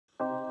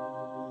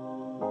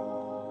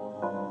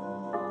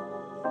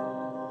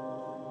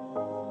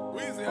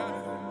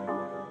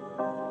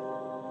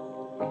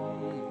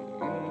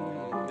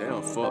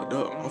fucked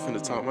up. I'm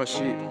finna talk my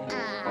shit.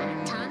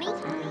 Tommy?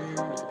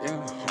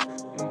 Yeah.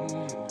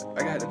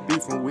 I got the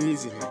beef from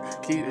Wheezy.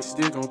 Keep the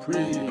stick on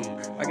pretty.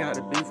 I got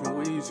the beef from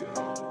Wheezy.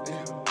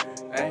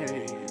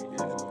 Hey,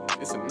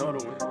 it's another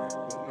one.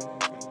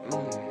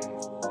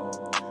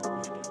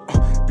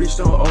 Bitch,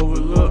 don't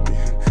overlook me.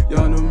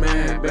 Young new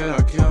man,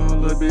 better kill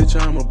little bitch,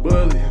 I'm a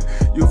bully.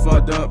 You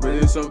fucked up, but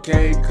it's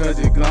okay, cause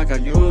it glock I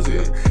use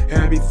it.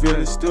 Had me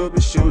feeling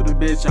stupid, shoot the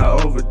bitch,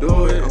 I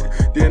overdo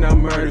it. Then I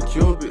murder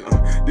Cupid,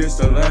 this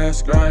the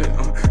last grind.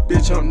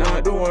 Bitch, I'm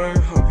not the one.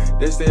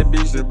 That's that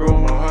bitch that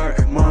broke my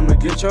heart. Mama,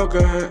 get your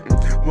gun.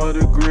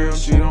 Mother Grimm,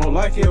 she don't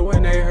like it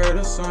when they heard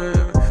her son.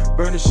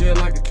 Burn the shit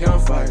like a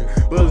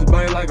campfire, bullets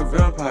bite like a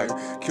vampire.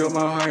 Kill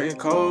my heart in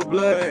cold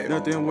blood,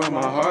 nothing where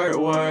my heart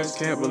was.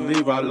 Can't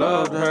believe I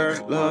loved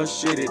her, love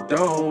shit, it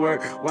don't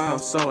work. Why I'm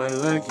so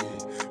unlucky,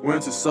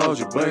 Winter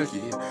Soldier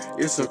Bucky.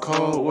 It's a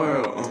cold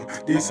world,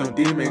 these some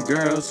demon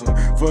girls.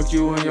 Fuck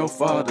you and your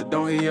father,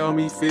 don't he owe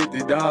me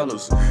 $50?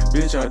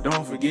 Bitch, I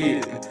don't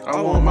forget it,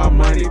 I want my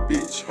money,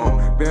 bitch.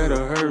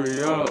 Better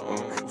hurry up,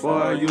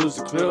 before I use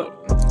the clip.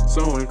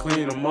 Someone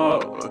clean them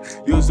up,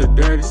 use the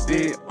dirty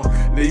stick.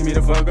 Leave me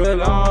the fuck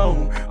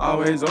alone,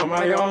 always on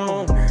my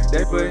own.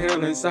 They put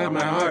hell inside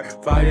my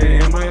heart, fire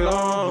in my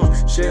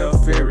lungs. Shell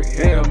Ferry,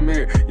 Hail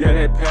Mary, yeah,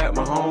 they pat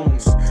my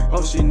homes.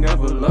 Hope she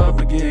never love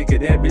again, cause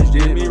that bitch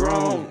did me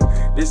wrong.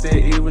 This that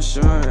evil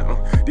shine,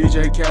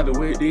 DJ Khaled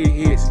with these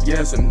hits,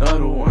 yes,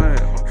 another one.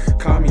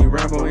 Call me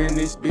Rambo in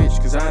this bitch,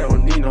 cause I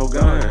don't need no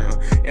gun.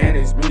 And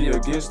it's me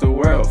against the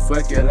world,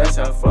 fuck it, let's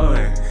have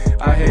fun.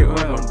 I hate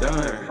what I'm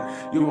done.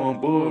 You on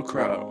bull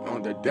crap,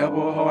 on the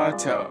devil hoe I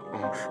tell.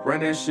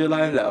 Run that shit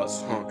like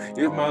louse,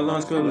 if my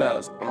lungs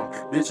collapse.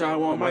 Bitch, I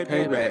want my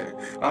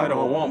payback, I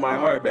don't want my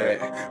heart back.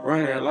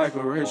 Running like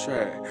a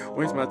racetrack,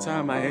 waste my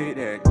time, I hate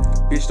that.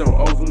 Bitch, don't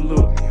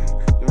overlook me.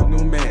 Your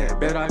new man,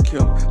 bet I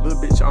kill him.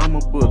 Little bitch, I'm a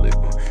bullet.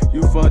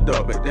 You fucked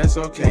up, but that's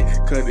okay,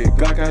 cause it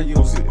glock I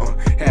use it.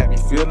 Had me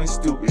feeling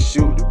stupid,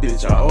 shoot the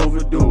bitch, I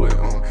overdo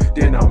it.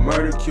 Then I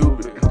murder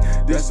Cupid.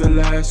 That's the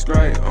last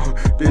scrape,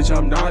 bitch,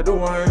 I'm not the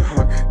one.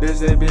 That's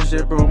that bitch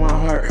that broke my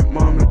heart.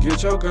 Mama,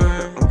 get your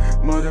gun.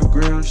 Mother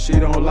Grimm, she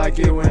don't like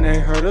it when they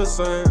hurt her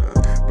son.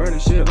 Burning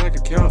shit like a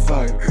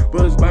campfire,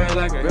 bullets bite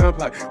like a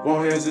vampire.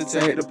 Won't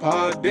hesitate to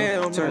pop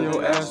down, turn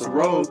your ass to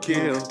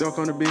roadkill. Dunk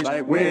on the bitch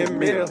like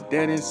windmill,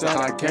 then inside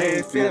I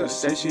can't feel it.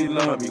 Say she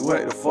love me,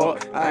 what the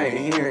fuck, I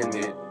ain't hearing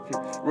it.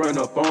 Run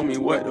up on me,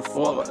 what the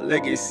fuck,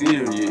 let's get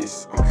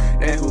serious.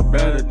 And who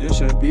better than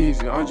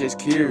Shambeezy, I'm just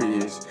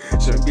curious.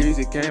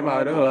 Shambeezy came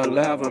out of a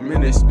lab, I'm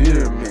in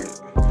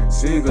experiment.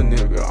 Single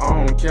nigga,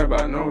 I don't care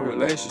about no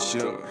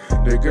relationship.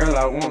 The girl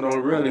I want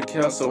don't really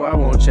care, so I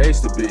won't chase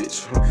the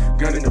bitch.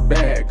 Gun in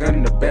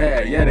the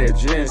bag, yeah, that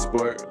gen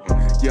sport.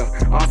 Yeah,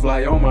 I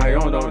fly on my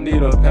own, don't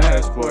need a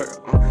passport.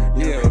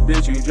 Yeah,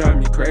 bitch, you drive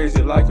me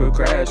crazy like a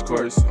crash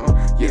course.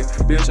 Yeah,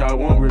 bitch, I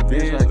want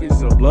revenge like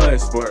it's a blood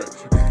sport.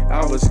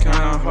 I was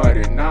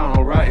kind-hearted, now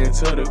I'm right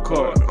into the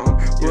court.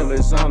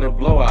 Bullets on the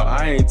blowout,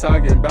 I ain't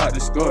talking about the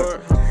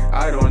score.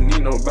 I don't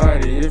need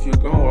nobody if you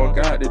gon' walk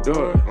out the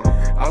door.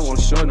 I won't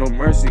show no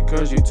mercy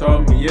cause you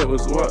told me it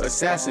was war.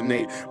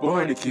 Assassinate,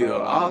 born to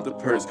kill, all the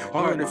purse,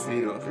 hard to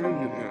feel.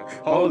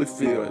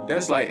 Holyfield,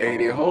 that's like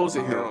 80 hoes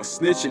in here.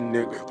 Snitching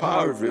nigga,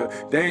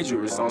 Powerville,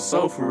 dangerous, I'm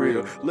so for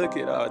real. Look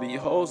at all these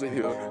hoes in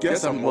here,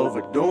 guess I'm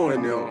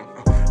overdoing them.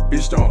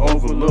 Bitch, don't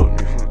overlook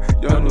me.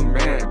 Young new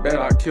man, bet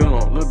I kill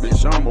him. Little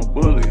bitch, I'm a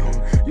bully.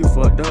 You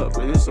fucked up,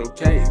 but it's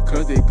okay,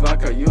 cause they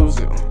glock I use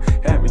it.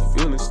 Had me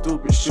feeling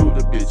stupid, shoot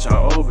the bitch, I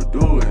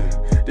overdo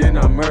it. Then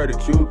I murder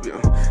Cupid.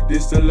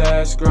 This the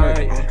last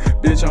scrape.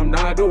 Bitch, I'm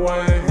not the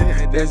one.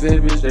 That's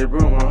that bitch that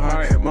broke my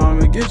heart.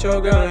 Mama, get your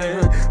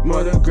gun.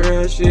 Mother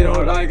girl, she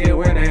don't like it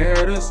when they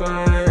heard her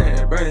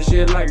son. Burning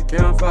shit like a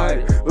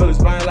campfire, bullets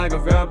bite like a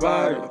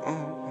vampire.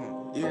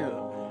 Yeah.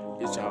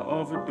 Bitch, I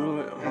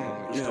overdo it.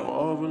 Bitch, don't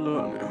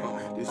overlook me.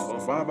 This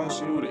 4-5, I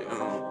shoot it.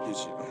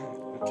 Bitch,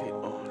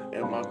 okay.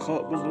 And my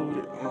cup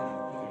polluted.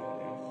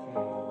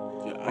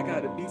 Yeah, I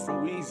got a beef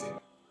from Wheezy.